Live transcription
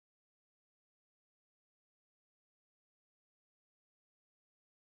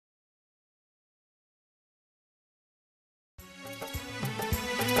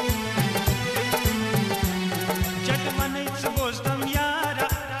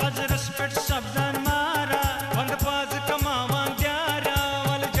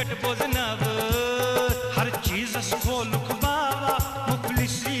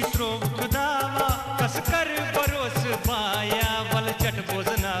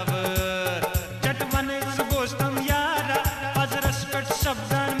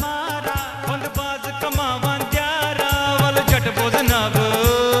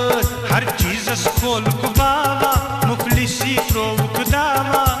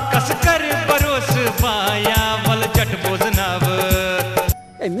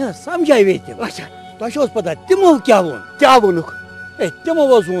سمجھاوے تم اچھا تۄہہِ پتہ تِمو کیٛاہ ووٚن کیٛاہ ووٚنُکھ تِمو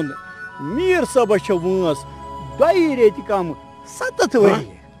حظ ووٚن میٖر صٲبس چھِ وٲنٛس 2 ریٚتہِ کم 7 ؤری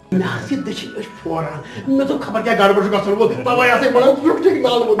مےٚ حظ یہِ دٔچھِنۍ أچھ پھوران مےٚ دوٚپ خبر کیٛاہ گڑبڑ چھُ گژھن وول تَوَے آسے بڑان زیُٹھٕے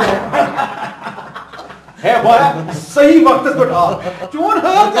نالہٕ ہے بھایا صحیح وقتس پٮ۪ٹھ آو چون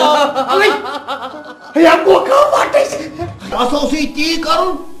حال یا گوٚو کانٛہہ وَٹٕے اَسہِ اوسُے تی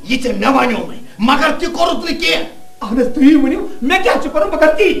کَرُن یہِ ژےٚ مےٚ وَنیومَے مگر تہِ کوٚرُتھ نہٕ کینٛہہ اہن حظ تُہی ؤنِو مےٚ کیٛاہ چھُ کَرُن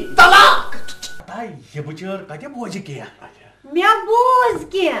مگر تی طلاق یہِ بچٲر کتہِ بوزِ کینٛہہ مےٚ بوٗز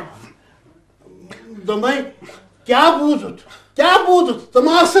کینٛہہ دوٚپمَے کیٛاہ بوٗزُتھ ژٕ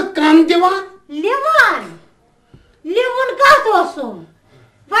ما ٲسٕکھ کَن دِوان لِوُن کتھ اوسُم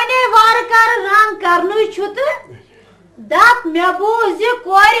وۄنۍ وارٕ کارٕ رنٛگ کرنُے چھُ تہٕ دپ مےٚ بوٗز یہِ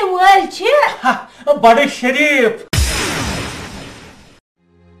کورِ وٲلۍ چھِ بڑٕ شریٖف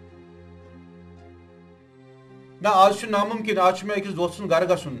نہ آز چھُ نامُمکِن آز چھُ مےٚ أکِس دوست سُنٛد گرٕ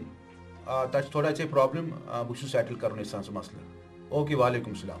گژھُن تَتہِ چھِ تھوڑا ژےٚ پرٛابلِم بہٕ چھُس سیٹل کَرُن یژھان سُہ مسلہٕ اوکے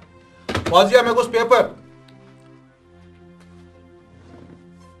وعلیکُم السلام فاضیا مےٚ گوٚژھ پیپر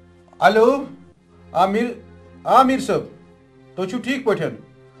ہیلو میٖر صٲب تُہۍ چھِو ٹھیٖک پٲٹھۍ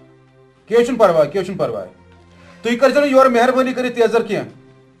کینٛہہ چھُنہٕ پرواے تُہۍ کٔرۍزیو نہٕ یورٕ مہربٲنی کٔرِتھ تیزر کینٛہہ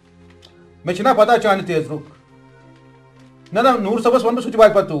مےٚ چھِنا پتہ چانہِ تیزرُک نہ نوٗر صٲبس وَنہٕ بہٕ سُہ تہِ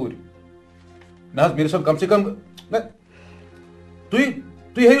واتہِ پتہٕ توٗرۍ نہ حظ میٖر صٲب کم سے کم تُہۍ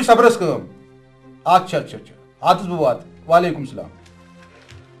ہیٚیِو صبرس کٲم اچھا اَدٕ حظ بہٕ واتہٕ وعلیکُم السلام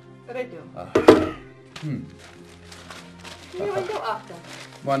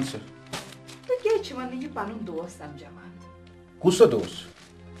وَن سا تُہۍ کیٛازِ چھِو وۄنۍ یہِ پنُن دوست سمجھاوان کُس سا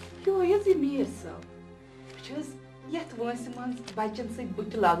دوست یِہوے حظ یہِ میٖر صٲب وٕچھ حظ یتھ وٲنٛسہِ منٛز بچن سۭتۍ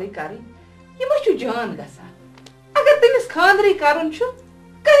بُتھِ لاگٕے کرٕنۍ یہِ ما چھُ جان گژھان اگر تٔمِس خانٛدرٕے کرُن چھُ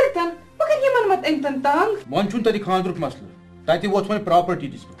کٔرتن مگر یِمن مت أنۍتن تنگ وۄنۍ چھُنہٕ تتہِ خانٛدرُک مسلہٕ تتہِ ووت وۄنۍ پراپرٹی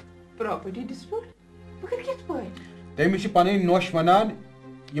ڈِسپیوٗٹ مگر کِتھ پٲٹھۍ تٔمِس چھِ پنٕنۍ نۄش ونان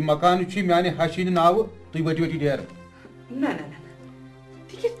یہِ مکان چھُ میانہِ ہشہِ ہِنٛدِ ناوٕ تُہۍ ؤٹِو ڈیرٕ نہ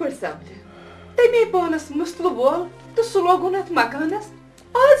تہِ کِتھ پٲٹھۍ سپدِ تَمے پانس مسلہٕ وول تہٕ سُہ لوگُن اتھ مکانس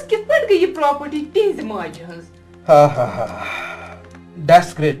آز کِتھ پٲٹھۍ گٔے یہِ پراپرٹی تِہنٛزِ ماجہِ ہٕنٛز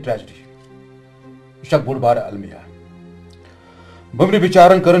دیٹس گریٹ ٹریجڈی یہِ چھُ اکھ بوٚڑ بارٕ المیا بُمرِ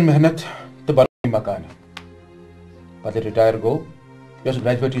بِچارن کٔرٕن محنت تہٕ بنوو مکان پتہٕ ییٚلہِ رِٹایر گوٚو یۄس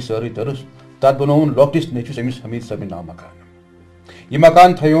گریجویٹی سٲرٕے تٔرٕس تتھ بنووُن لۄکٹِس نیٚچوِس أمِس حمیٖد صٲبنہِ ناو مکان یہِ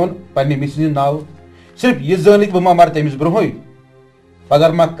مکان تھٲیون پننہِ مِسہِ ہِنٛدِ ناوٕ صرف یہِ زٲنِتھ بہٕ ما مرٕ تٔمِس برونٛہٕے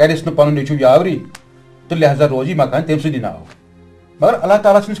پگاہ ما کرٮ۪س نہٕ پنُن نیٚچوٗ یاوری تہٕ لہذا روزِ یہِ مکان تٔمۍ سٕنٛدِ ناوٕ مگر اللہ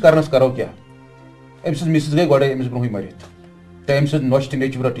تعالیٰ سٕنٛدِس کرنس کرو کیٛاہ أمۍ سٕنٛز مِسِز گٔے گۄڈے أمِس برونٛہٕے مٔرِتھ تہٕ أمۍ سٕنٛز نۄش تہٕ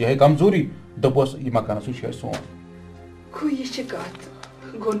نیٚچوٗ رٔٹ یِہے کمزوری دوٚپُس یہِ مکانس چھُ اَسہِ سون گوٚو یہِ چھِ کتھ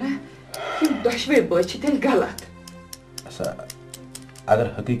گوٚو نہ یِم دۄشوے بٲژ چھِ تیٚلہِ غلط سا اگر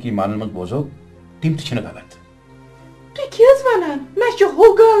حقیٖقی مانن منٛز بوزو تِم تہِ چھِنہٕ غلط تُہۍ کیٛاہ حظ ونان نہ چھُ ہُہ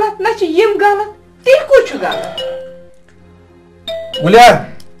غلط نہ چھِ یِم غلط تیٚلہِ کُس چھُ غلط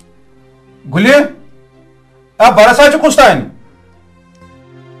گُلہِ بھروسہ چھُ کُس تانۍ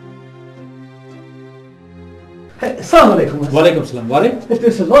السلام علیکم وعلیکم السلام وارے تُہۍ چھِو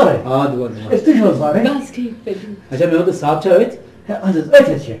حظ وارے تُہۍ چھِو حظ وارے اچھا مےٚ ووٚن صاحب چھا أتھۍ اہن حظ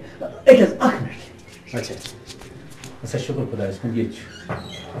أتھۍ حظ چھِ أکۍ حظ اکھ مِنٹ اچھا اچھا شُکر خۄدایَس کُن ییٚتہِ چھُ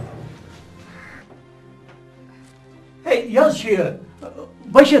یہِ حظ چھِ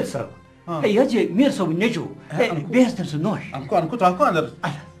بشیر صٲب یہِ حظ چھِ میٖر صٲبُن نیٚچوٗ بیٚیہِ حظ تٔمۍ سُنٛد نۄش انکو ترٛاوکھو اندر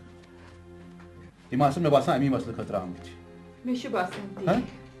تِم آسن مےٚ باسان امی مسلہٕ خٲطرٕ آمٕتۍ مےٚ چھُ باسان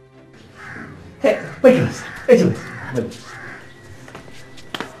پٔکِو حظ أژِو حظ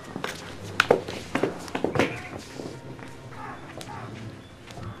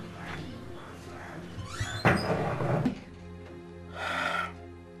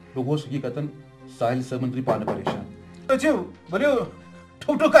بہٕ گوس حقیٖقتن ساحل صٲبن تُہۍ پانہٕ پریشان ؤلِو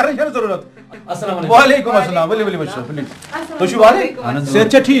ٹھوک کرٕنۍ چھنہٕ ضروٗرت وعلیکُم السلام ؤلِو ؤلِو تُہۍ چھِو وارے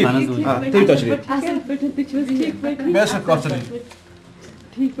صحت چھا ٹھیٖک تُہۍ تشریٖف مےٚ ٲس کتھ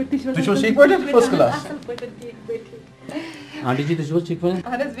تُہۍ چھِو ٹھیٖک پٲٹھۍ فٔسٹ کلاس آنٹی جی تُہۍ چھِو حظ ٹھیٖک پٲٹھۍ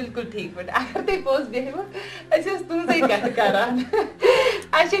اہن حظ بالکل ٹھیٖک پٲٹھۍ اگر تُہۍ پوٚز بیٚہوٕ أسۍ ٲسۍ تُہنٛزٕے کتھٕ کران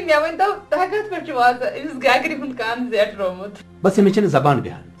اچھا مےٚ ؤنۍتو تۄہہِ کتھ پٮ۪ٹھ چھُو آز أمِس گگرِ ہُنٛد کان زیٹرومُت بس أمِس چھنہٕ زبان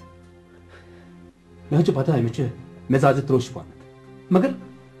بیٚہان مےٚ حظ چھُ پتہ أمِس چھُ مِزاجہِ تروٚش پہمتھ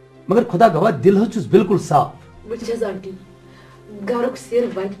مگر خدا گواہ دل حظ چھُس بالکل صاف وٕچھ حظ آنٹی گرُک سِر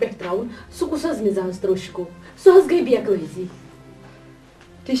وتہِ پٮ۪ٹھ تراوُن سُہ کُس حظ مِزاج تروٚش گوٚو سُہ حظ گٔے بیقٲضی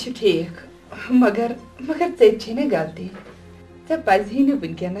تہِ چھُ ٹھیٖک مگر ژےٚ چھے نہ غلطی ژےٚ پزہی نہٕ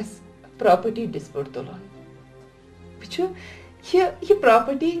وٕنکیٚنس پراپرٹی ڈسپیوٗٹ تُلُن وٕچھو یہِ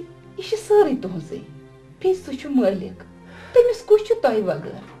پراپرٹی یہِ چھِ سٲرٕے تُہنٛزٕے بیٚیہِ سُہ چھُ مٲلِک تٔمِس کُس چھُ تۄہہِ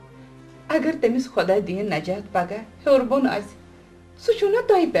وغٲر اگر تمس خدا دین نجات پگہ ہیور بون آسہِ سُہ چھُو نا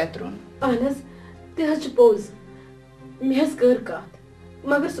تۄہہِ پیترُن. اہن حظ تہِ حظ چھُ پوٚز مےٚ حظ کٔر کتھ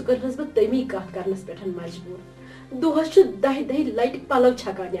مگر سُہ کٔرہس بہٕ تمی کتھ کرنس پٮ۪ٹھ مجبوٗر دۄہس چھُ 10 لٹہِ پلو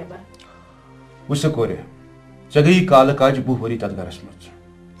چھکان نٮ۪بر. وٕچھ سا کورِ ژےٚ گٔیی کالہٕ کاجہِ 20 ؤری تتھ گرس منٛز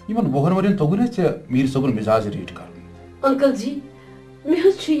یِمن 20 ؤرین توٚگُے نا ژےٚ میٖر صٲبُن مِزاز ریٖڈ کرُن. انکل جی مےٚ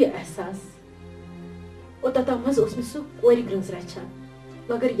حظ چھُ یہِ احساس اوٚتام حظ اوس مےٚ سُہ کورِ گرٛنٛز رچھان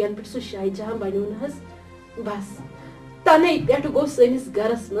مگر ینہٕ پٮ۪ٹھ سُہ شاہِ جہاں بنیو نہٕ حظ بس تنے پٮ۪ٹھٕ گوٚو سٲنِس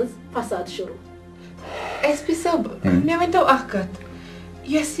گرس منٛز فساد شروع. ایس پی صٲب مےٚ ؤنۍتو اکھ کتھ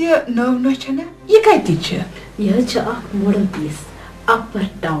یۄس یہِ نٔو نۄہ چھےٚ نا یہِ کتِچ چھِ؟ یہِ حظ چھِ اکھ ماڈل پیٖس اپر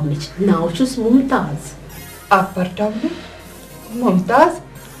ٹاونٕچ ناو چھُس ممتاز. اپر ٹاونٕچ ممتاز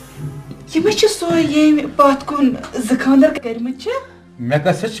یہِ ما چھِ سۄ ییٚمۍ پتھ کُن 2 خانٛدر کٔرمٕتۍ چھِ؟ مےٚ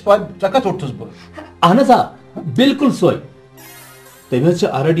کتھ چھِ پاے ژےٚ کتھ اوٚٹھُس بہٕ؟ اہن حظ آ بالکل سوے تٔمۍ حظ چھِ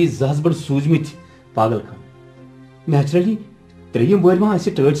آلریڈی 2 ہسبنٛڈ سوٗزمٕتۍ پاگل خان نیچرلی 3یِم وٲرۍ ما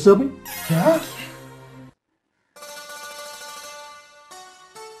آسہِ ٹٲٹۍ صٲبٕنۍ. کیٛاہ؟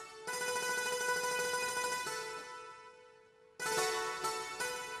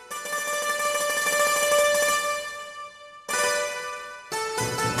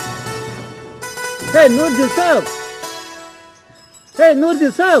 Hey, Nurdin Saab! Hey,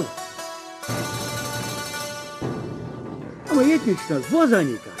 Nurdin Saab! Ama yetmişler,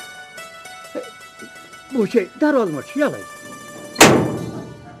 bozani ka. Bu şey dar olmuş, yalay.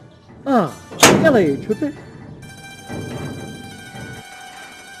 Yalay çöpe.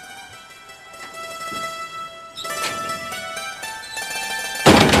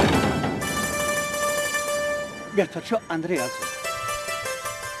 Better şu Andreas.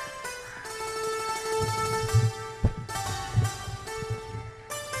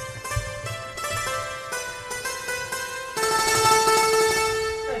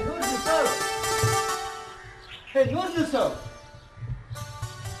 Hey, Nurdin Saab!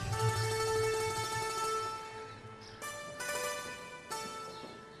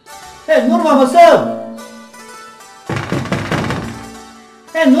 Hey, Nur Muhammad Saab!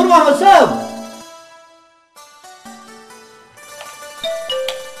 Hey, Nur Muhammad Saab!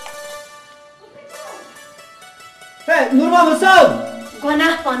 Hey, Nur Muhammad Saab!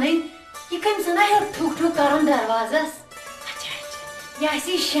 Gonah panın, yıkayım sana her tuk tuk karın darvazas.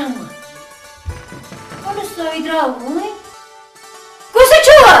 Yasi şamı. Onu soydravun. Kusa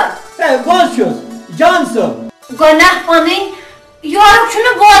çuva? Hey, Gonşuz, Cansın. Gonah panın, yoruk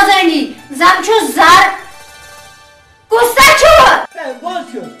şunu bozani. Zamçu zar. Kusa çuva? Hey,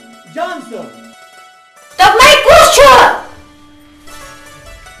 Gonşuz, Cansın. Topmay kus çuva?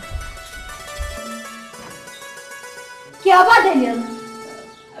 Kya badalın?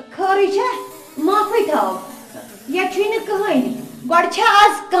 Karıca, maafı tav. Yakşını kıhayni. Gorça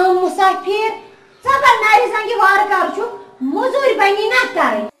az kam musafir. Sabah nari sanki var karşı. Muzur beni ne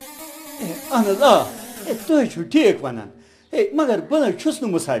karı? Anıl tu şu tek vanan. Magar bana çusnu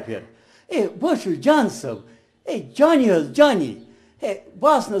musafir. Bu şu Cansın. Cani.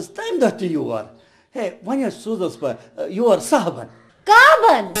 Basnız time da diyor. Vanya suzas ba yor sahaban.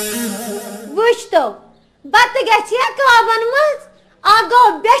 Kaban. Vuştu. Battı geçiyor kabanımız.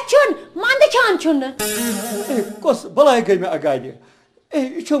 Aga beçun, manda çançunu. Kos balay gelme agaydı.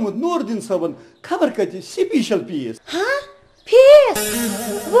 Çomut Nurdin Sabın kabarkati special piece. Ha? Piece.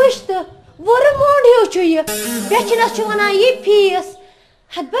 Vuştu. Vuru mondiyo çuyu. Beçinas çuvana iyi piece.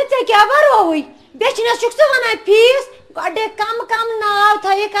 Had bete kya var oy. Beçinas çuksa vana piece. Gade kam nav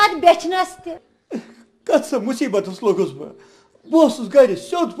thaye kad beçinasti. Katsa musibatus logus ba. Bosuz gayri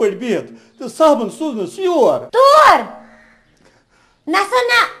söt pır biyet. Te sabın suzna siyor. Dur.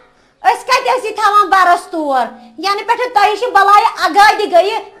 Nasana? Öskadesi tamam baros dur. Yani pete tayişi balayı agaydı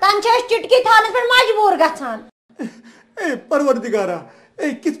gayı. Tançaş çütki thanes per majbur gatan. Parvardigara.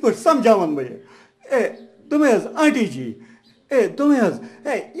 Kis pır samjavan bayı. Dumeyaz auntie ji. Dumeyaz.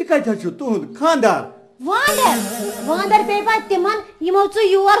 Yıkayta şu tuhun kandar. Vander beybat timan yimotsu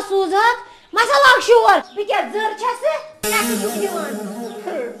yuvar suzak. Masalak şuvar. Bir kez zır çası. Nasıl yuvar?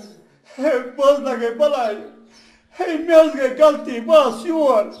 Bozna gay balay. Mez gay galti bas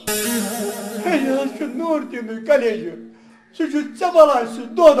yuvar. Ya şu Nurdin'i kaleci. Şu çabalay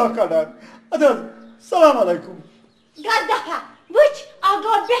şu doda kadar. Adas selam aleyküm. Gaddaha. Vıç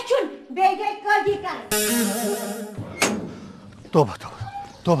aga beçun. Beygay kadikar. Toba.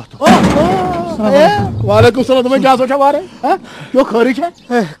 वालेकुम सलाम तुम्हें क्या सोचा बारे हैं क्यों खरी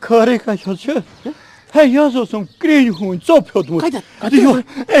है Kare kaçası. Yaz olsun green hun çöp mu?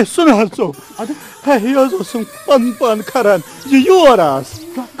 Sun also. Yaz olsun pan karan. Yoras.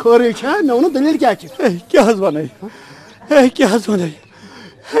 खरी है ना उन्हें दलील क्या है Kaz vanay.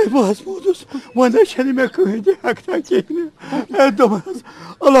 بہت موٗدُس وۄنۍ چھَنہٕ مےٚ کٕہٕنۍ تہِ ہٮ۪کتھا کِہیٖنۍ دوٚپمَس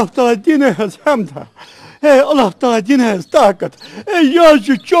اللہ تعالیٰ دِنَے حظ ہٮ۪متھا اللہ تعالیٰ دِنَے حظ طاقت یہِ حظ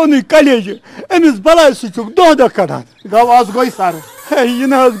چھُ چونُے کلیجہِ أمِس بلاے سۭتۍ چھُکھ دۄہ دۄہ کَڑان گوٚو آز گوٚے سر یہِ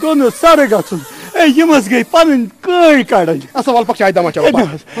نہ حظ گوٚو نہٕ سرٕ گژھُن یِم حظ گٔے پَنٕنۍ کٲڑۍ کَڑٕنۍ اصل وَلہٕ پَکھ چاے دما چٮ۪وو نہ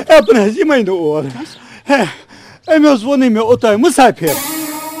حظ حظ یِمَے نہٕ اور أمۍ حظ ووٚنُے مےٚ اوٚتانۍ مُسافِر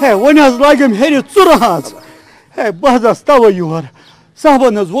وۄنۍ حظ لاگٮ۪م ہیٚرِ ژُرٕ ہانٛژ بہٕ حظ آس تَوَے یور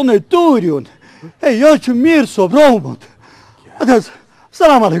صاحبن حظ ووٚنُے توٗرۍ یُن یہِ حظ چھُ میٖر صٲب روومُت اَدٕ حظ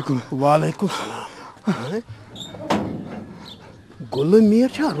السلام علیکُم وعلیکُم سلام گُلہٕ میٖر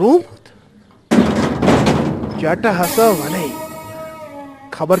چھا روومُت جٹہٕ ہسا وَنے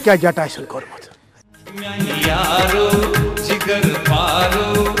خبر کیٛاہ جٹہٕ آسن کوٚرمُت یارو جگر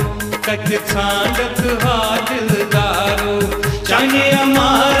پارو کتہِ ژھانڈت ہا دلدارو چانہِ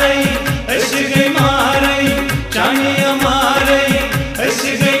امارے أسۍ گٔے مارے چانہِ امارے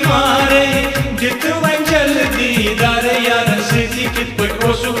أسۍ گٔے مارے دِتہٕ وۄنۍ جلدی دار یارن سۭتی کِتھ پٲٹھۍ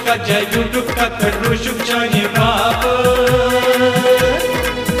اوسُکھ کتھ جایہِ بیوٗٹھُکھ کتھ پٮ۪ٹھ روٗشُکھ چانہِ باپہٕ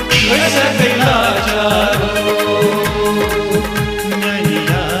أسۍ گٔے لاچارو میانہِ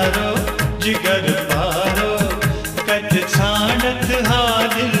یارو جگر پارو کتہِ ژھانڈت ہا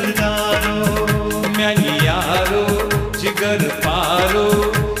دلدارو میانہِ یارو جگر پارو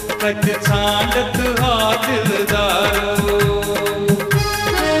کتہِ ژھانڈت ہا دلدارو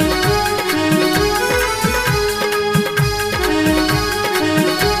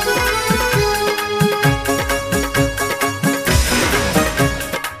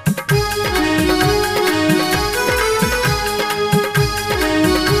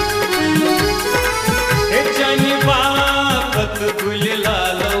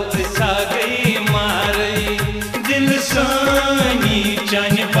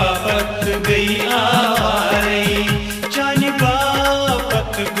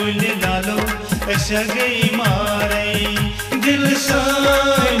أسۍ گٔے مارے دل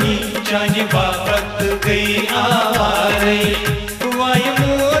سانی چانہِ باپت گٔے آوارے وایہِ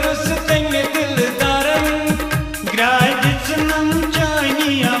مورُس تَمہِ دِلدارن گرٛاے دِژنم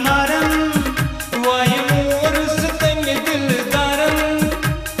چانہِ امارن وایہِ مورُس تَمہِ دِلدارن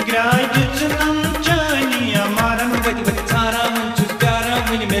گرٛاے دِژنم چانہِ امارن وتہِ وتہِ ژھاران چھُس پیاران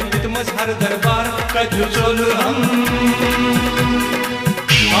وٕنہِ مےٚ دِتمس ہر دربار کتہِ ژولہم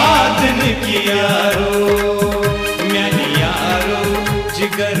یارو میانہِ یارو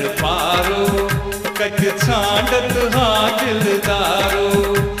جگر پارو کتہِ ژھانڈت ہا دلدارو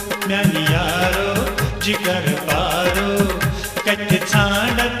میانہِ یارو جگر پارو کتہِ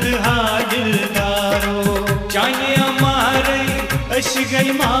ژھانڈت ہا دلدارو چانہِ امارے أسۍ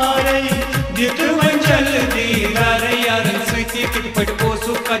گٔے مارے دِتہٕ وۄنۍ جلدی دار یارن سۭتی کِتھ پٲٹھۍ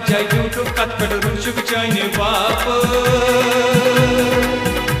اوسُکھ کتھ جایہِ بیوٗٹھُکھ کتھ پٮ۪ٹھ روٗشُکھ چانہِ باپہٕ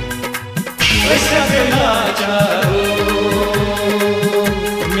أسۍ گٔے لاچارو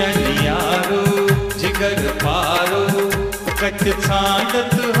میانہِ یارو جگر پارو کتہِ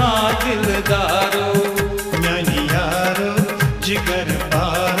ژھانڈت ہا دلدارو میانہِ یارو جگر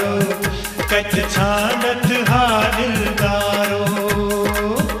پارو کتہِ ژھانڈت ہا دلدارو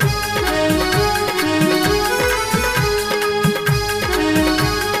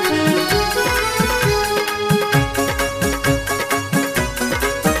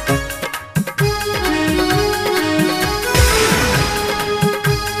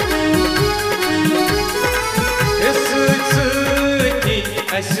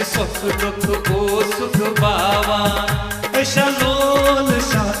أسۍ سۄکھٕ دۄکھٕ اوسُکھ باوان أسۍ لول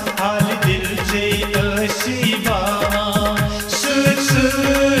سا حالہِ دِل ژےٚ ٲسی باوان سۭتۍ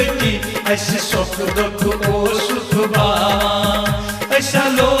سۭتی أسۍ سۄکھٕ دۄکھٕ اوسُکھ باوان أسۍ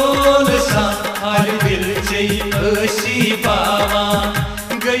لول سا حالہِ دِل ژےٚ ٲسی باوان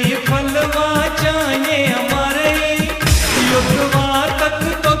گٔیہِ پھلوا چانے امارے یوٚت واتکھ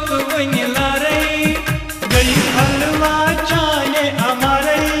توٚت وۄنۍ لارے گٔیہِ پھلوا چانے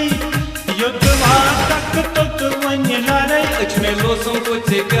امارے یوٚت واتکھ توٚت وۄنۍ لارے أچھ مےٚ لوسُم توتہِ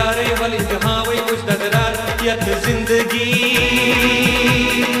ژےٚ پیارے وَلہٕ تہِ ہاوَے وٕچھ دَگرار یَتھ زِندگی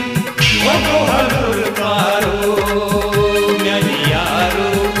ہَرُر پارو میانہِ یارو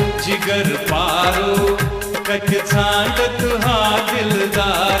جگر پارو کتہِ ژھانڈت ہا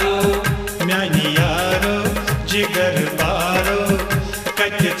دلدارو میانہِ یارو جگر پارو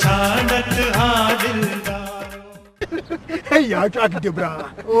کتہِ ژھانڈت ہا دلدارو یہِ حظ چھُ اکھ دِبرا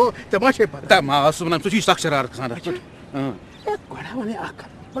او ژےٚ ما چھے پتہ ما ٲس وَنان ژٕ چھُے سخ شرارت کھسان اَتھ پٮ۪ٹھ گۄڈٕ وَنے اکھ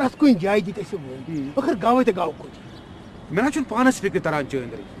کتھ پرٛٮ۪تھ کُنہِ جایہِ دِتۍ اَسہِ وٲلۍ ٲخٕر گاوَے تہٕ گاو کوٚت مےٚ نہ چھُنہٕ پانَس فِکرِ تران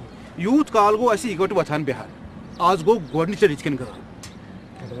چٲنۍ یوٗت کال گوٚو اَسہِ یِکوَٹہٕ وۄتھان بیٚہان آز گوٚو گۄڈنِچ لَٹہِ یِتھ کٔنۍ گٔر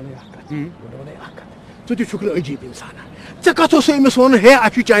ژٕ چھُکھ نہٕ عجیٖب اِنسان ژےٚ کتھ اوس أمِس وَنُن ہے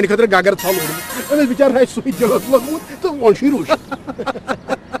اَسہِ چھُ چانہِ خٲطرٕ گگر ژھل اوٚنمُت أمِس بِچارٕ آسہِ سُے دِلس لوٚگمُت تہٕ وۄنۍ چھُے روٗزِتھ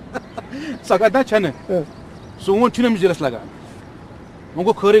سۄ کتھ نا چھنہٕ سون چھُنہٕ أمِس دِلس لگان وۄنۍ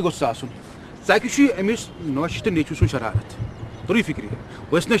گوٚو خٲرٕے گوٚژھ آسُن ژَکہِ چھُ أمِس نۄشہِ تہٕ نیٚچوِ سُنٛد شرارت تُرٕے فِکرِ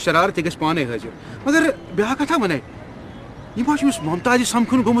وۄنۍ نہٕ شرارت یہِ گژھِ پانے حٲضِر مگر بیٛاکھ کتھا ونے یہِ ما چھُ أمِس ممتازِ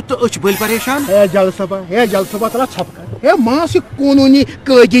سمکھُن گوٚمُت تہٕ أچھ بٔلۍ پریشان ہے جل صبا ترٛا ژھۄپہٕ ہے ما چھِ قونوٗنی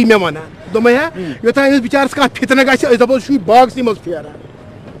قٲدی مےٚ وَنان دوٚپمَے ہا یوٚتانۍ أمِس بِچارَس کانٛہہ فِتنہٕ گژھِ أسۍ دَپو سُے باغسٕے منٛز پھیران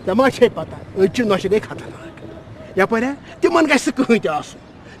ژےٚ ما چھے پتہ أزچہِ نۄشہِ گٔے خطرناک یپٲرۍ ہا تِمن گژھِ نہٕ کٕہٕنۍ تہِ آسُن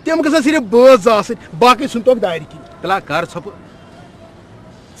تِم گژھن صرف بٲژ زٕ آسٕنۍ باقٕے ژھٕنتوکھ دارِ کِنۍ تلا کر ژھۄپہٕ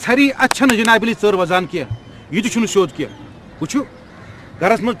ژھری اَتھ چھنہٕ جنابلی ژٔر وزان کینٛہہ یہِ تہِ چھُنہٕ سیوٚد کینٛہہ وٕچھِو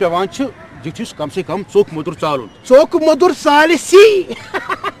گرس منٛز پیٚوان چھِ جِٹھِس کم سے کم ژوٚک موٚدُر ژالُن ژوٚک موٚدُر ژالہِ سی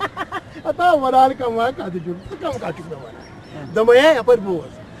وَنان کم کتھ چھُکھ ژٕ کم کتھ چھُکھ مےٚ وَنان دوٚپمَے ہے یپٲرۍ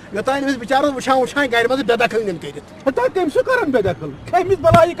بوز یوٚتانۍ أمِس بِچارَس وٕچھان گرِ منٛز بے دخل نِن کٔرِتھ تٔمۍ سُہ کران بے دخل کٔمِس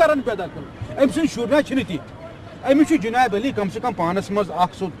بلاے کران بے دخل أمۍ سٕنٛدۍ شُرۍ نا چھِنہٕ تِتھۍ أمِس چھُ جناب علی کم سے کم پانس منٛز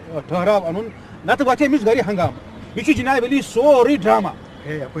اکھ سُہ ٹھہراو انُن نتہٕ وتھِ أمِس گرِ ہنگامہٕ یہِ چھُ جناب علی سورُے ڈرامہ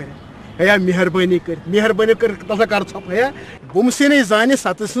ہے یپٲرۍ ہے مہربٲنی کٔرِتھ تسا کر ژھۄپہٕ ہے بُمسِنٕے زانہِ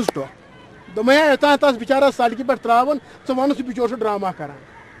ستہٕ سٕنٛز ٹۄپھ دوٚپمَے ہے یوٚتانۍ تس بِچارس سڑکہِ پٮ۪ٹھ ترٛاوُن ژٕ وَنُن سُہ بِچور چھُ ڈرامہ کران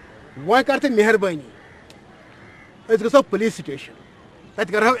وۄنۍ کر ژٕ مہربٲنی أسۍ گژھو پُلیٖس سٹیشن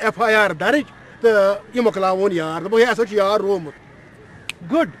تتہِ کرہو ایف آی آر درٕج تہٕ یہِ مۄکلاوون یار دوٚپُن ہے اَسہِ چھُ یار روومُت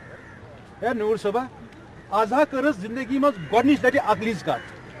گُڈ ہے نوٗر صٲبا آز ہا کٔرٕس زندگی منٛز گۄڈنِچ لٹہِ عقلیٖچ کتھ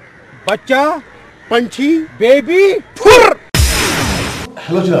بچہ پنچھی بیبی پھُر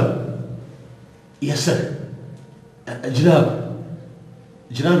ہیلو جناب یس سر جناب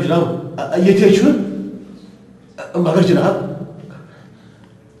جناب جناب ییٚتہِ حظ چھُ مگر جناب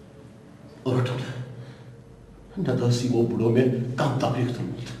رٹُن نتہٕ ٲس یِمو بُڈو مےٚ کم تفریٖق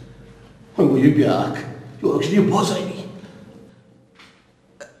تھوٚمُت وۄنۍ گوٚو یہِ بیٛاکھ یہِ اوس نہٕ یہِ بوزٲنی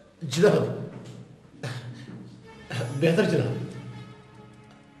جناب بہتر جناب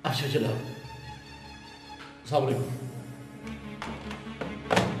اچھا جناب السلام علیکم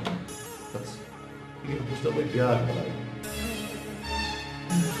یہ بوٗز دَپَے بیٛاکھ بلاے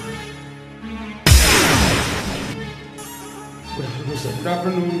Good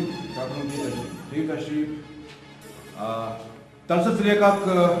afternoon. Hit Kashmiri. तलसत जिले का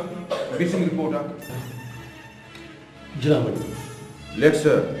बेसिक रिपोर्ट जनाब लेट्स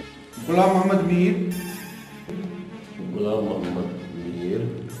गुलाम मोहम्मद मीर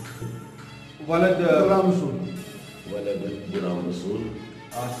वलद गुलाम रसूल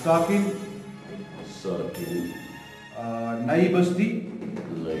साकिन नई बस्ती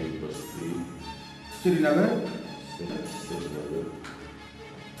श्रीनगर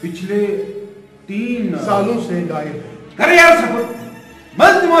पिछले 3 सालों से गायब है करे यार सब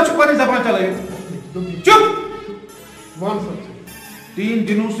मत दिमाग छुपाने जबान चलाए चुप मान सकते 3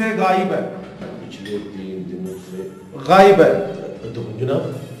 दिनों से गायब है पिछले 3 दिनों से गायब है तो जनाब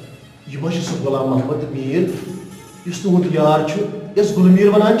ये मश सु गुलाम मोहम्मद मीर इस तुंद यार छु इस गुलमीर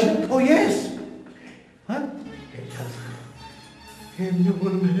वनान छु ओ यस हां हम ने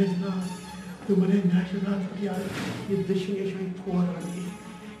बोल मेरे ना तुम्हारे नेशनल यार ये दशमी है फोर आनी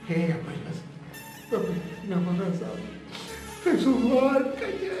है अपना तब ना मगर साहब सुहार क्या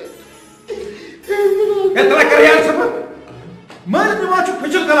तला कर यार सब मन दिमाग छु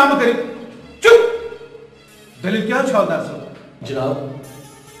फजल कलाम करे चुप दलील क्या छावदा सब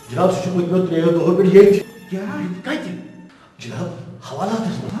जनाब सु छु मत त्रेयो दो पे ये क्या कति जनाब हवालात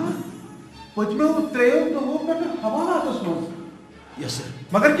हां पजमे वो त्रेयो दो पे हवालात उसमें यस सर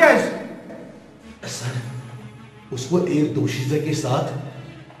मगर क्या है सर उसको एक दोशीज़े के साथ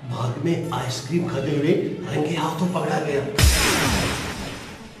बाग में आइसक्रीम खाते हुए रंगे हाथों पकड़ा गया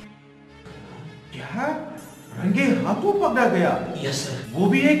क्या रंगे हाथों पकड़ा गया यस सर वो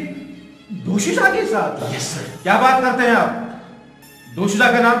भी एक दोशीज़ा के साथ यस सर क्या बात करते हैं आप दोशीज़ा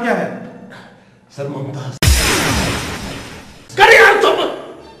का नाम क्या है सर मुमताज कर यार तुम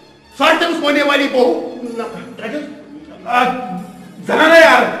साल्टन होने वाली बहू जनाना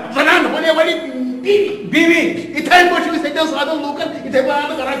यार जनान होने वाली बीवी इथे पशु सैद्या साधन लोकन इथे बयान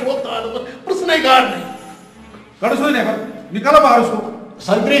करा जो ताल प्रश्न गार नहीं कर सो नहीं पर निकालो बाहर उसको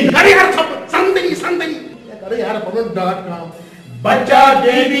संतरी कर यार सब संदनी कर यार अपन डॉट कॉम बच्चा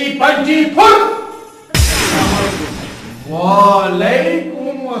बेबी पंची फुल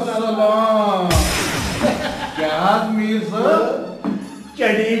वालेकुम अस्सलाम क्या मीर साहब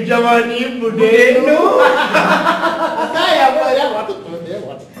चढ़ी जवानी बुढ़े नो क्या यार बात तो दे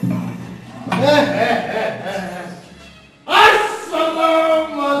बात अस्सलाम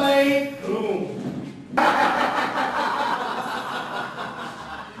वालेकुम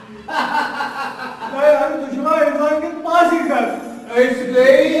أسۍ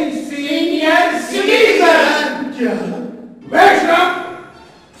گٔے senior citizen. Wake up!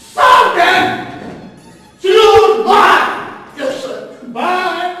 Stop them! Salute! Bye! Yes, sir.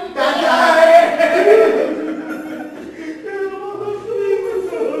 Bye!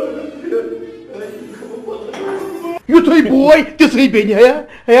 یُتھُے بوے تِژھٕے بیٚنہِ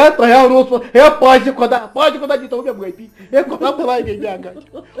ہے تۄہہِ اوس ہے پازِ خۄدا دِتو مےٚ معٲفی ہے خۄدا بَلاے گٔے مےٚ اَگَر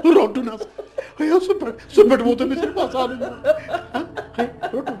روٚٹُن حظ ہے سُہ پٮ۪ٹھ ووت مےٚ صرف آسان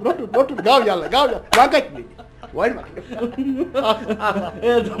روٚٹُن گاو یَلہٕ وۄنۍ کَتہِ مےٚ وۄنۍ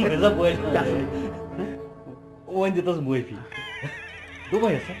وۄنۍ دِتَس معٲفی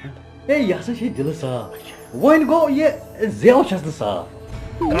دوٚپمَے ہسا یہِ ہسا چھے دِلہٕ صاف وۄنۍ گوٚو یہِ زٮ۪و چھَس نہٕ صاف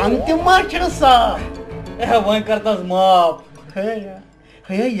کَن تہِ ما چھِنہٕ صاف وۄنۍ کر تس معاف ہے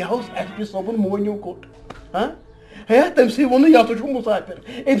یہِ اوس ایس پی صٲبُن مونیوٗ کوٚٹ ہے تٔمۍ سٕے ووٚن یہِ ہسا چھُ مُسافِر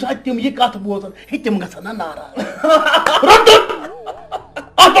اَمہِ ساتہٕ تِم یہِ کَتھ بوزان ہے تِم گژھن نا ناراض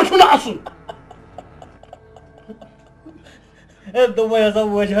اَتھ پٮ۪ٹھ چھُنہٕ اَسُن دوٚپمَے ہسا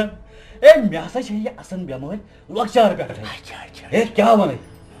وٲجان مےٚ ہسا چھے یہِ اَسان بٮ۪مٲرۍ لۄکچار پٮ۪ٹھَے کیٛاہ وَنَے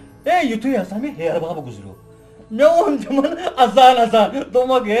یُتھُے ہسا مےٚ ہیر بابہٕ گُزریو مےٚ ووٚن تِمن اَسان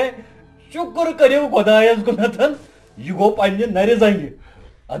دوٚپمَکھ شُکُر کٔرِو خۄدایَس کُنتھ یہِ گوٚو پنٛنہِ نَرِ زنٛگہِ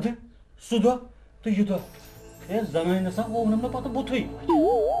اَدٕ سُہ دۄہ تہٕ یہِ دۄہ زنانہِ ہسا ہوونم نہٕ پتہٕ بُتھٕے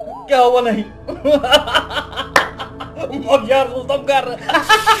کیٛاہ وَنَے مۄکجار سوٗزتم گرٕ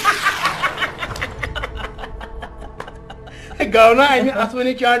گوٚو نا اَمہِ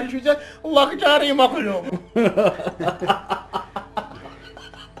اَتھوٕنہِ چاڑِ چھُ ژےٚ لۄکچارٕے مۄکلیومُت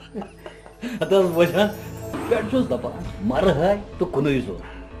ہتہٕ حظ وٕچھان پٮ۪ٹھ چھُس دَپان مَرٕ ہاے تہٕ کُنُے زوٚن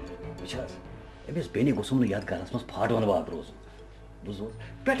وٕچھ حظ أمِس بیٚنہِ گوٚژھُم نہٕ یَتھ گرس منٛز پھاٹوَن واق روزُن بوٗزوٕ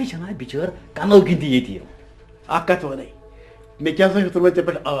پٮ۪ٹھٕ چھَنا بِچٲر کَنو کِنۍ تہِ ییٚتی اکھ کَتھ وَنَے مےٚ کیٛاہ سا ہیوٚتمُت ژےٚ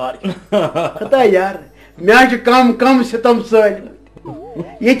پٮ۪ٹھ آر ہتا یار مےٚ حظ چھِ کَم سِتم ژٲلمٕتۍ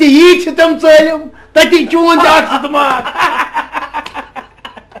ییٚتہِ ییٖتۍ سِتم ژٲلِم تَتی چون تہِ اکھ سِتمات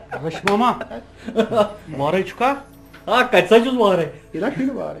رش ماما وارے چھُکھا کَتہِ سا چھُس وارے یہِ نا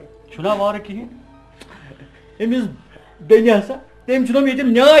چھُنہٕ وارٕے چھُنا وارٕ کِہیٖنۍ أمِس بیٚنہِ ہسا تٔمۍ چھُنم ییٚتہِ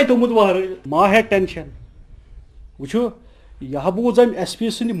نیاے تھوٚمُت وارٕ ما ہے ٹینشن وٕچھو یہِ ہا بوٗز أمۍ ایس پی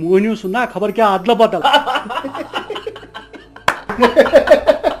سٕنٛدِ مہنیوٗ سُنٛد نا خبر کیٛاہ ادلہٕ بدل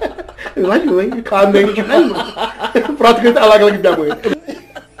خاندٲنی چھُ پرٛٮ۪تھ کٲنٛسہِ الگ الگ بٮ۪مٲرۍ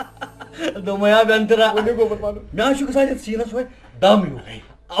دوٚپمَے بٮ۪نتٕرا مےٚ حظ چھُ گژھان یَتھ سیٖنَس وۄنۍ دم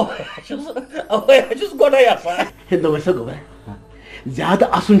اَوَے حظ چھُس گۄڈَے آسان دوٚپمَے سا گوٚبرا زیادٕ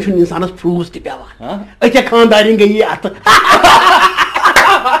اَسُن چھُنہٕ اِنسانَس فروٗس تہِ پٮ۪وان أکیٛاہ خاندارٮ۪ن گٔے یہِ اَتھٕ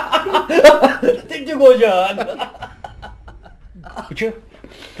تہِ تہِ گوٚو جان وٕچھِ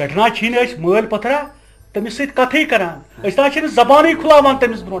پٮ۪ٹھٕ نہ چھِی نہٕ أسۍ مٲلۍ پٔتھرا تٔمِس سۭتۍ کَتھٕے کران أسۍ نہ چھِنہٕ زبانٕے کھُلاوان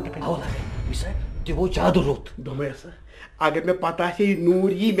تٔمِس برونٛٹھ کَنۍ تہِ گوٚو زیادٕ رُت دوٚپمَے ہسا اگر مےٚ پتہ آسہِ ہے یہِ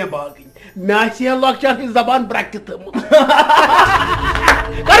نوٗر یی مےٚ باغٕنۍ مےٚ آسہِ ہے لۄکچارٕچ زبان برٛکہِ تھٲومٕژ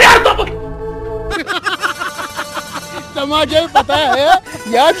ژےٚ ما چھے پتہ ہے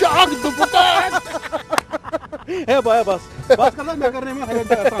یہِ حظ چھُ اکھ دُپُٹار ہے بایا بس بس کر مےٚ کرنے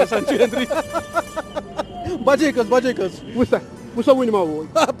مےٚ آسان چھِ أنٛدرٕے بجے کٔژ وٕچھ سا وٕنہِ ما ووت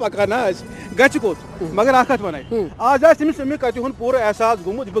پکان نہ آسہِ گژھِ کوٚت مگر اکھ کتھ وَنَے آز آسہِ تٔمِس اَمہِ کَتہِ ہُنٛد پوٗرٕ احساس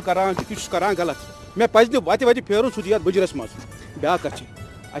گوٚمُت یہِ بہٕ کران چھُس یہِ چھُس کران غلط مےٚ پزِ نہٕ وَتہِ پھیرُن سُہ تہِ یتھ بٕجرس منٛز بیٛاکھ کتھ چھِ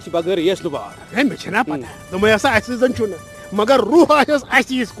اَسہِ چھِ بغٲر ریس نہٕ بار ہے مےٚ چھَنا پتہ دوٚپمَے ہسا اَسہِ زن چھُنہٕ مگر روح آسٮ۪س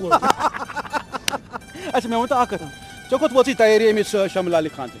اَسہِ یِژھ کُن اچھا مےٚ ؤنۍتو اکھ کتھ ژےٚ کوٚت وٲژٕے تیٲری أمِس شمہٕ لالہِ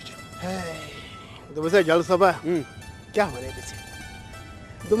خانٛدرٕچ دوٚپمَے سا جل صٲبا کیٛاہ وَنَے بہٕ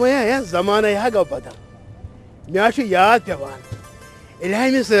ژےٚ دوٚپمَے ہے زمانَے ہا گوٚو بدل مےٚ حظ چھُ یاد پٮ۪وان ییٚلہِ ہا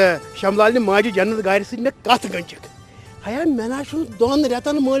أمِس شملالنہِ ماجہِ جنت گارِ سۭتۍ مےٚ کتھ گٔنٛجِکھ ہیا مےٚ نہ چھُنہٕ 2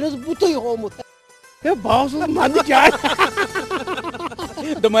 رٮ۪تن مٲلِس بُتھٕے ہوومُت ہے بہٕ اوسُس منٛزٕ چاے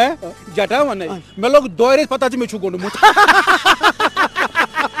دوٚپمَے جٹا وَنَے مےٚ لوٚگ 2 رٮ۪تھ پتہ زِ مےٚ چھُ گوٚنڈمُت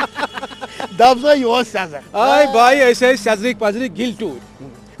دپ سا یہِ اوس سیٚزر آے باے أسۍ ٲسۍ سیٚزرٕکۍ پزرٕکۍ گِلۍ ٹوٗرۍ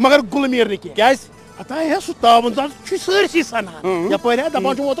مگر گُلمیٖر نہٕ کینٛہہ کیٛازِ ہتا ہے سُہ تاوُن زن چھُ سٲرسٕے سنان یپٲرۍ ہے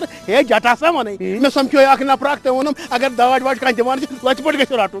دپان چھُ اوترٕ ہے جٹا سا وَنَے مےٚ سمکھیو اکھ نفر اکھ تٔمۍ ووٚنُم اگر داج واج کانٛہہ دِوان چھِ لچہِ پٲٹھۍ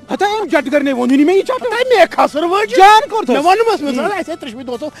گژھِ رٹُن ہتا أمۍ جٹ کرنے ووٚنُے نہٕ مےٚ یہِ چٹ مےٚ کھسر وٲج جان کوٚر مےٚ ووٚنمَس مےٚ دوٚپمَس اَسہِ ہے 3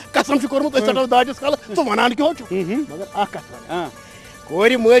 دوستو قسم چھُ کوٚرمُت أسۍ ژَٹو داجس کالہٕ ژٕ وَنان کیٛاہ چھُکھ مگر اکھ کتھ وَن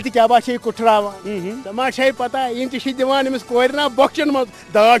کورِ مٲلۍ تہِ کیٛاہ با چھے کُٹھراوان ژےٚ ما چھے پتہ یِم تہِ چھِ دِوان أمِس کورِ نا بۄکچن منٛز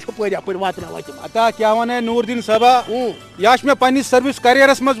داج ہُپٲرۍ یپٲرۍ واتناوان تِم ہتا کیٛاہ وَنَے نوٗر دیٖن صٲبا یہِ چھُ مےٚ پننِس سٔروِس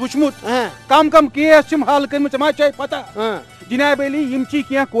کریرس منٛز وٕچھمُت کم کیس چھِم حل کٔرمٕتۍ ژےٚ ما چھے پتہ جناب علی یِم چھی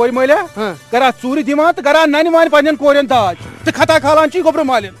کینٛہہ کورِ مٲلیا کران ژوٗرِ دِوان تہٕ کران ننہِ وانہِ پننٮ۪ن کورٮ۪ن داج تہٕ کھتا کھالان چھی گوٚبرٕ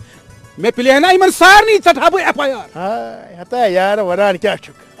مالٮ۪ن مےٚ پِلے نا یِمن سارنٕے ژٹہٕ ہا بہٕ ایف آی آر ہتا یارٕ وَنان کیٛاہ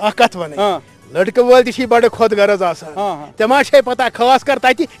چھُکھ اکھ کتھ وَنَے لڑکہ وول تہ بڑے خود غرض آسان تما چھ پتہ خاص کر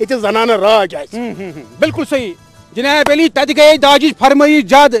تتہ یہ زنان راج بالکل صحیح جناب علی تت گئی داجی فرمائی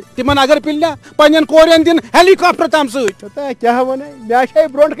زیادہ تمن اگر پلنا پنن کورین دن ہیلی کاپٹر تام ست کیا ون مے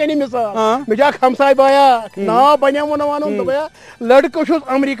برونٹ کن مثال مے جاک ہمسائے بایا نا بنیا ون دپیا لڑکہ چھس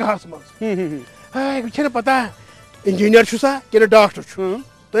امریکہ مز پتہ انجینئر سا کہ ڈاکٹر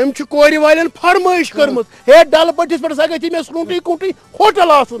تم کور والن فرمائش کرمت ہے ڈل پٹس پہ سا گی مے سکوٹی کوٹی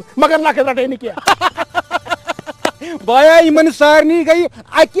ہوٹل آسن مگر نقد رٹے نا کی بایا ان سارنی گئی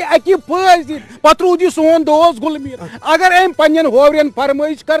اکی پاس دن پتہ رود یہ سون دوست گلمیر اگر ام پنن ہورین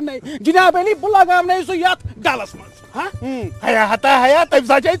فرمائش کرنے جناب علی بہ لگاونے سہ یت ڈلس مز ہیا ہتا ہیا تم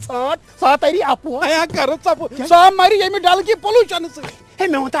سا چھ ژھانٹ سا تری اپو ہیا کر ژپو سا مری یمہ ڈل کی پولوشن س ہے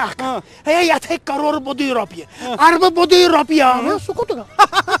مے ونتا ہے یت ہے کروڑ بودی روپیہ ارب بودی روپیہ سہ کوت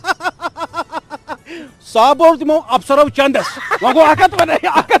صاحب تمو افسرو چندس وہ گو اکت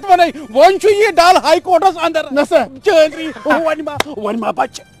ون ون یہ ڈال ہائی کورٹس اندر نسا چندری ون ما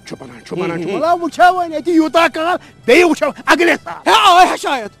بچ چھپنا وچھا ون یہ یوتا کال بی وچھا اگلے سال آیا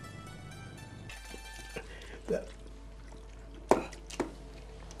شاید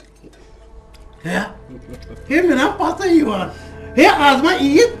ہے میرا پتہ یوان ہے آز ما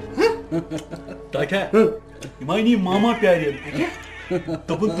عید تک ہے مانی ماما پیارے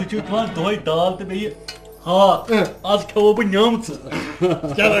دپن تھی چھو کھان دہے دال تو بیٚیہِ ہاک آز کھیو بہٕ نیامژٕ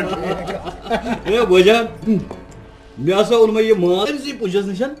اے بوجان مےٚ ہسا اوٚن مےٚ یہِ ماز أمسٕے پُجس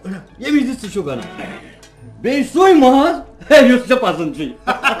نِش ییٚمِس نِش ژٕ چھُکھ اَنان بیٚیہِ سُے ماز یُس ژےٚ پسنٛد چھُے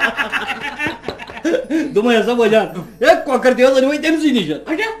دوٚپمَے ہسا بوجان ہے کۄکر تہِ حظ أنۍ وۄنۍ تٔمسٕے نِش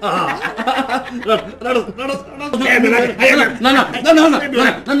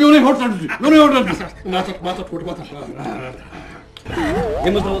میونٕے ہوٹ میونٕے ہوٹ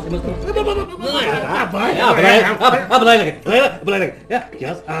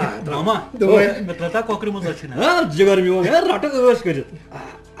جگر میون رٹ ٲس کٔرِتھ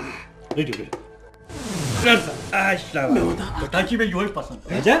تۄہہِ مےٚ یِہوے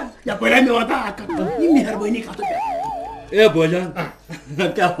پسنٛد یپٲرۍ آے مےٚ واتان اکھ کتھ یہِ مہربٲنی کتھ اے بوجان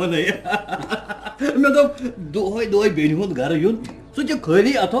کیٛاہ ونے مےٚ دوٚپ دۄہے دۄہے بیٚنہِ ہُنٛد گرٕ یُن سُہ چھُ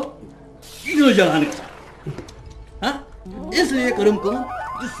خٲلی اتھو یہِ چھُنہٕ جان گژھان اس لیے کٔرٕم کٲم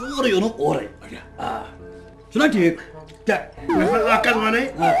یہِ سورُے اوٚنُم اورے چھُنا ٹھیٖک اکھ کتھ ونے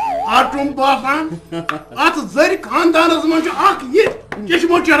اتھ چھُم باسان اتھ زٔرۍ خاندانس منٛز چھُ اکھ یہِ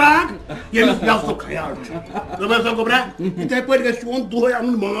چشمو چراغ ییٚمِس یزتُک خیال چھُ دوٚپمَے سا گوٚبرا یِتھَے پٲٹھۍ گژھِ چون دۄہے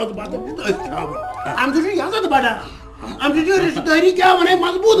اَنُن ماز بتہٕ تہٕ أسۍ کھاوٕنۍ اَمہِ سۭتۍ چھُ یزت بڑان اَمہِ سۭتۍ چھُ رشتہٕ دٲری کیٛاہ ونے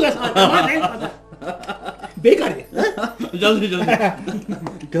مضبوٗط گژھان بیٚیہِ کر دِ جلدی جلدی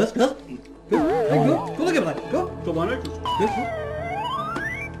کھس کھس کھوٚل کیٛاہ بناے تو بناے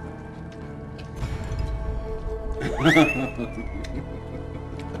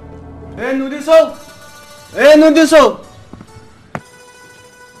اے نودی صٲب اے نودی صٲب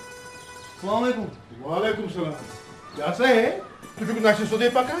السلام علیکم وعلیکم السلام کیٛاہ سا ہے ژٕ چھُکھ نشہِ سیوٚدُے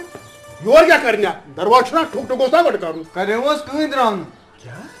پکان یور کیٛاہ کرنہِ دروازٕ چھُنا ٹھُک ٹھُک اوس نا گۄڈٕ کرُن کریوس کٕہٕنۍ درٛاو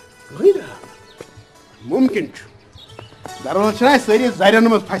کیٛاہ کٕہٕنۍ درٛاو مُمکِن چھُ دروازٕ چھِنا اَسہِ سٲری زرٮ۪ن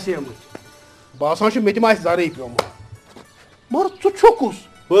منٛز پھسیمٕتۍ باسان چھُ مےٚ تہِ ما آسہِ زرٕے پیومُت مگر ژٕ چھُکھ کُس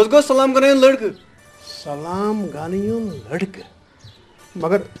بہٕ حظ گوٚوس سلام کران لڑکہٕ سلام گانہٕ یُن لڑکہٕ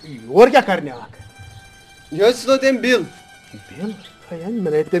مگر یور کیٛاہ کرنہِ اکھ یہِ حظ ژھٕنو تٔمۍ بِل بِل ہے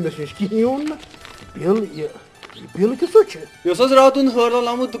مےٚ نَے تٔمِس نِش کِہیٖنۍ اوٚن نہٕ بِل یہِ بِل کِژھ چھِ یہِ اوس حظ راتُن ہٲرلال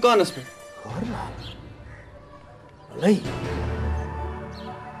آمُت دُکانس پٮ۪ٹھ لے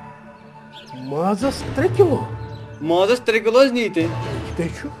مازس 3 کِلوٗ مازس 3 کِلوٗ حظ نی تٔمۍ کِتھَے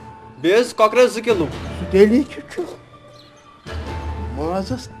چھُ بیٚیہِ حظ کۄکرس 2 کِلوٗ سُہ تیٚلی چھُ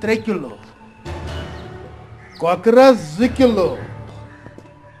مازس 3 کِلوٗ کۄکرس 2 کِلوٗ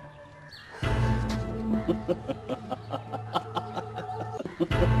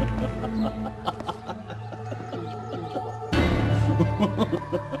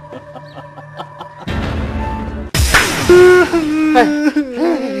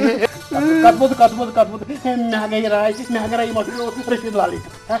کتھ مےٚ گٔے راے مےٚ یِمو رشیٖد لالٕے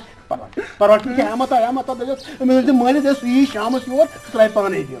پرواے چھُنہٕ کینٛہہ احمد دٔپِس أمِس ؤنۍ زِ مٲلِس سُہ یی شامس یور سُہ ترٛایہِ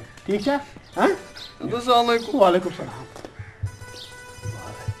پانے دِیُن ٹھیٖک چھا السلام علیکم وعلیکم السلام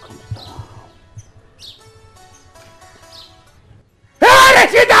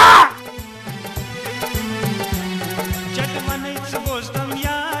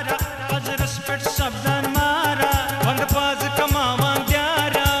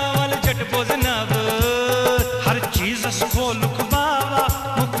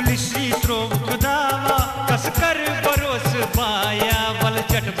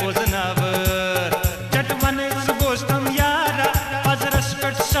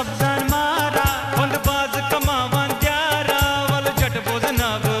سبدان مارا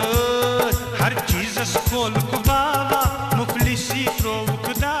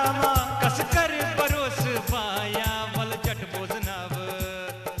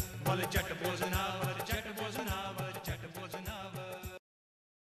सजना